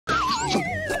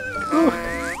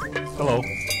Hello.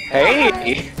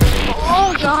 Hey!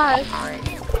 Oh god.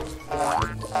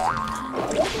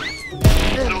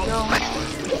 There we go.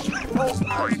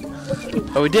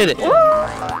 Oh, we did it. Go,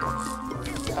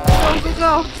 go,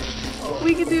 go.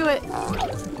 We can do it.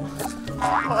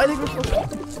 Oh, I think we're supposed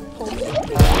to hold it.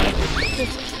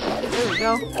 There we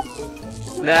go.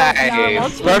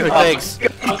 Nice! Perfect, thanks.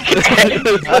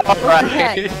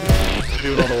 Alright.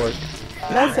 Doing all the work.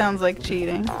 That sounds like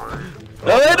cheating.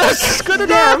 No, that's good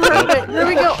Yeah, enough. perfect. There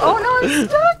we go. Oh no, I'm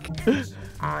stuck.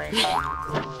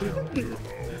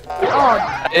 Oh,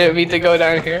 I didn't mean to go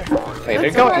down here. Wait,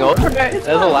 they're going over it? There's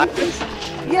a ladder.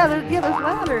 yeah, there's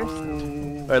ladders.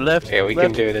 Right, left. Okay, we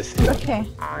can do this. Okay,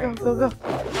 go, go, go.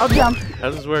 I'll jump. How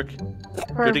does this work? Do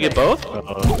Perfect. you have to get both?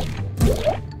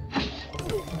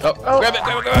 Oh, grab it,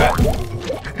 grab it, grab it!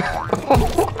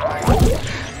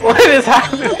 What is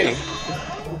happening?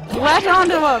 Latch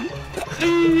onto him.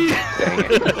 Dang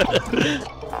it.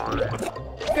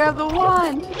 Grab the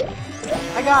wand.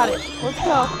 I got it. Let's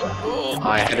go. Oh,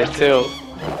 I had it too.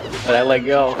 But I let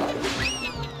go.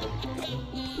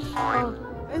 Oh,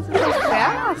 this is so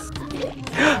fast.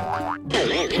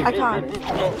 I got it.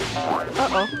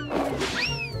 Uh-oh.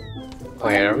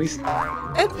 Wait, are we?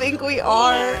 I think we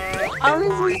are. How are we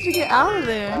supposed to get out of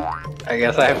there? I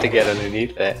guess I have to get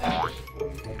underneath it.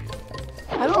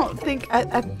 I don't think.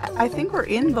 I think we're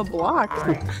in the block.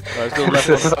 Alright, still left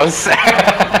This is one. so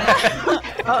sad.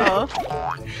 Uh-oh.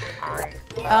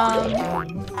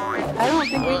 I don't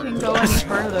think we can go any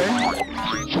further.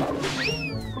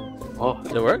 Oh,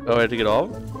 Did it work? Oh, I had to get all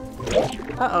of them?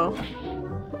 Uh-oh.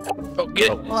 Oh,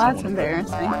 get it! Well, that's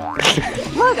embarrassing.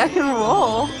 Look, I can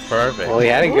roll. Perfect. well, he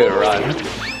had a good run.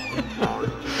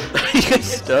 You guys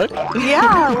stuck?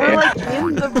 Yeah, we're like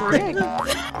in the brick.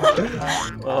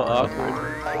 Oh,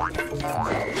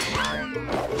 awkward.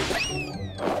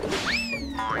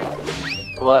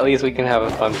 Well, at least we can have a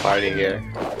fun party here.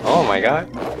 Oh my god.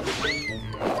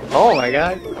 Oh my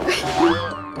god.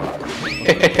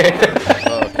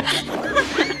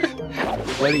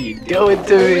 What are you doing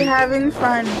to We're me? having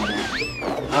fun.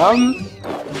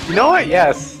 You know what?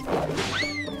 Yes.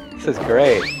 This is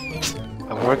great.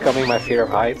 I'm overcoming my fear of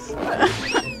heights.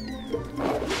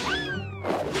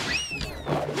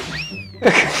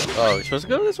 Oh, we're supposed to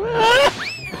go this way?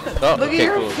 Oh, Look okay, at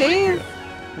your cool. face.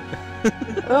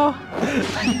 Oh.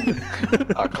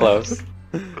 Oh, close.